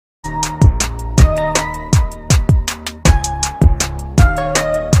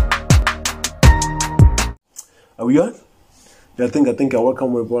Are we on? I think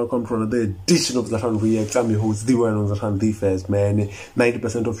welcome to another edition of Zlatan Reacts. I'm your host, the one on Zlatan the First, man.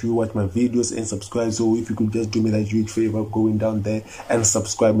 90% of you watch my videos and subscribe, so if you could just do me that huge favor, going down there and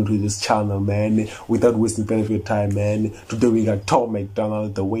subscribing to this channel, man, without wasting any of your time, man. Today we got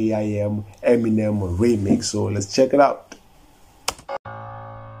MacDonald, The Way I Am, Eminem remix, so let's check it out.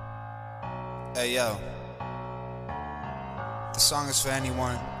 Hey yo, the song is for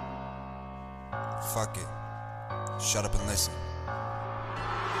anyone. Fuck it. Shut up and listen.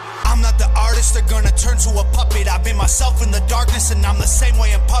 I'm not the artist, they're gonna turn to a puppet. I've been myself in the darkness and I'm the same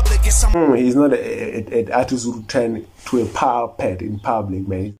way in public. He's not an artist who turn to a puppet in public,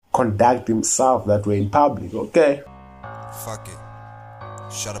 man. Conduct himself that way in public, okay? Fuck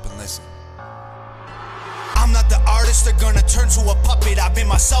it. Shut up and listen. I'm not the artist, they're gonna turn to a puppet. I've been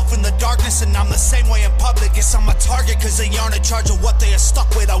myself in the darkness and I'm the same way in public. Guess I'm a target cause they aren't in charge of what they are stuck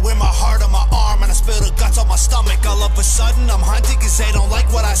with. I wear my heart on my arm and I spill the guts on my stomach. All of a sudden I'm hunted cause they don't like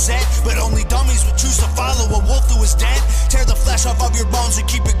what I said. But only dummies would choose to follow a wolf who is dead. Tear the flesh off of your bones and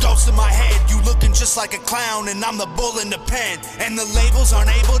keep your ghost in my head. You looking just like a clown and I'm the bull in the pen. And the labels aren't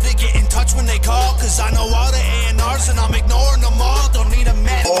able to get in touch when they call. Cause I know all the A&Rs and I'm ignoring them all. Don't need a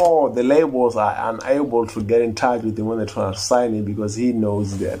man. Oh, the labels are unable to get in touch with him when they're trying to sign him because he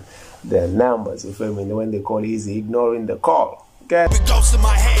knows their numbers. You feel me? When they call, he's ignoring the call. Okay? With ghosts in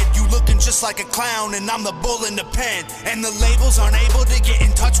my head, you looking just like a clown and I'm the bull in the pen. And the labels aren't able to get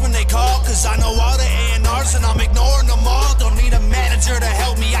in touch when they call. Cause I know all the A&Rs and I'm ignoring them all. Don't need a manager to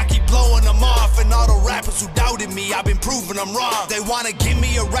help me, I keep blowing them off. And all the rappers who doubted me, I've been proving them wrong. They wanna give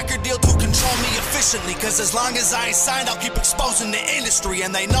me a record deal to control me efficiently. Cause as long as I ain't signed, I'll keep exposing the industry.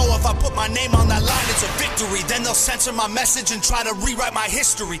 And they know if I put my name on that line, it's a victory. Then they'll censor my message and try to rewrite my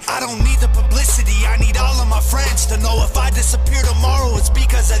history. I don't need the publicity, I need all of my friends to know if I disappear tomorrow, it's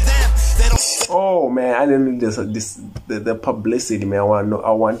because of them. They don't. Oh man, I didn't need the publicity, man.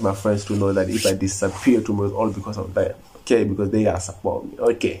 I want my friends to know that if I disappear tomorrow, it's all because of them. Okay, because they are support me.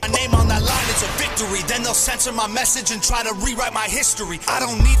 Okay. My name on that line is a victory. Then they'll censor my message and try to rewrite my history. I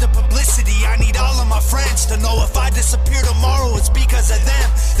don't need the publicity, I need all of my friends to know if I disappear tomorrow, it's because of them.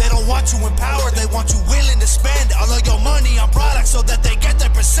 They don't want you empowered, they want you willing to spend all of your money on products so that they get their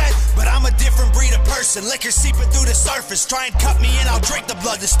percent. But I'm a different breed of person, liquor seeping through the surface. Try and cut me in, I'll drink the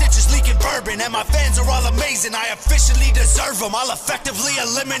blood, the stitches leaking bourbon. And my fans are all amazing, I officially deserve them. I'll effectively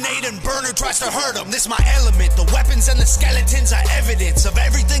eliminate and burn who tries to hurt them. This my element, the weapons and the skeletons are evidence of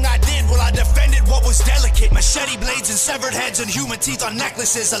everything I did. Well, I defended what was delicate. Machete blades and severed heads and human teeth on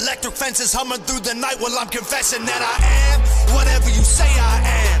necklaces. Electric fences humming through the night while I'm confessing that I am whatever you say I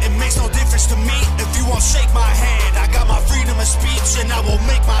am. It makes no difference to me if you won't shake my hand. I got my freedom of speech and I will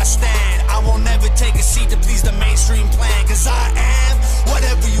make my stand. I won't never take a seat to please the mainstream plan. Cause I am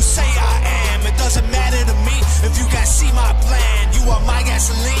whatever you say I am. It doesn't matter to me if you can't see my plan. You are my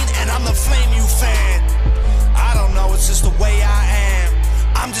gasoline and I'm the flame you fan. I don't know, it's just the way I am.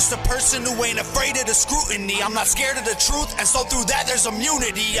 I'm just a person who ain't afraid of the scrutiny. I'm not scared of the truth, and so through that there's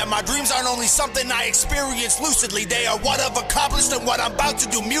immunity. And my dreams aren't only something I experience lucidly. They are what I've accomplished and what I'm about to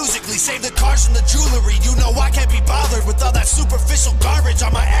do musically. Save the cars and the jewelry, you know I can't be bothered with all that superficial garbage.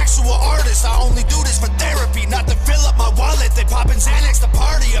 I'm an actual artist, I only do this for therapy, not to fill up my wallet. They poppin' Xanax to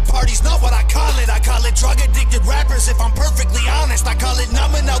party, a party's not what I call it. I call it drug addicted rappers if I'm perfectly honest. I call it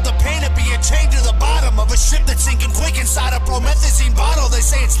numbing out the pain of being chained to the bottom of a ship that's sinking quick inside a promethazine bottle. They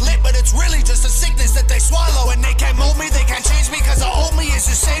say it's lit, but it's really just a sickness that they swallow. And they can't mold me, they can't change me, cause the old me is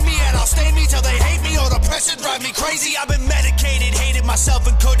to save me. And I'll stay me till they hate me, or the pressure drive me crazy. I've been medicated, hated myself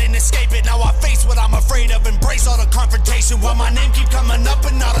and couldn't escape it. Now I face what I'm afraid of, embrace all the confrontation. While my name keep coming up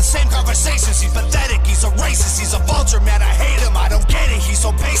in all the same conversations. He's pathetic, he's a racist, he's a vulture, man, I hate him. I don't get it, he's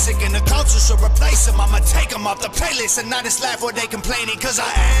so basic and the culture should replace him. I'ma take him off the playlist and not just laugh when they complaining. Cause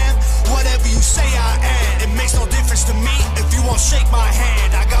I am whatever you say I am. It makes no difference to me if you won't shake my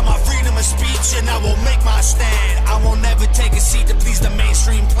hand. I got my freedom of speech and I will make my stand. I won't never take a seat to please the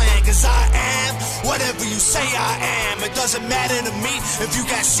mainstream plan. Cause I am whatever you say I am. It doesn't matter to me if you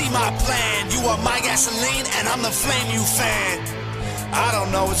can't see my plan. You are my gasoline and I'm the flame you fan. I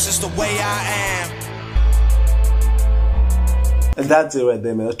don't know, it's just the way I am. And that's it right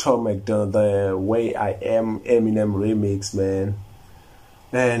there, man. That's MacDonald, The Way I Am, Eminem remix, man.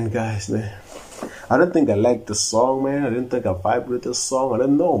 And guys, man, I don't think I like the song, man. I didn't think I vibe with the song. I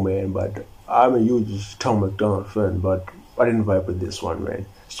don't know, man. But I'm a huge MacDonald fan, but I didn't vibe with this one, man.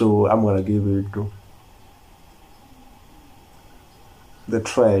 So I'm gonna give it to the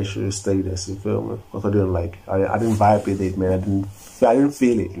trash status, you feel me? Because I didn't like it. I didn't vibe with it, man. I didn't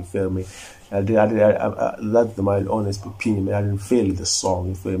feel it, you feel me? That's my honest opinion, man. I didn't feel the song,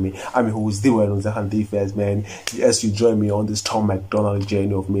 you feel me? I mean, who's the one on the handy fest, man? As you join me on this Tom MacDonald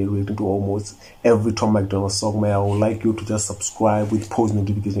journey of me reacting to almost every Tom MacDonald song, man, I would like you to just subscribe with post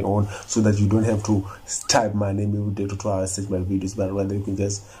notification on so that you don't have to type my name every day to try to search my videos, but rather you can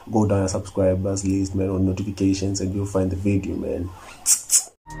just go down and subscribers list, man, on notifications, and you'll find the video, man.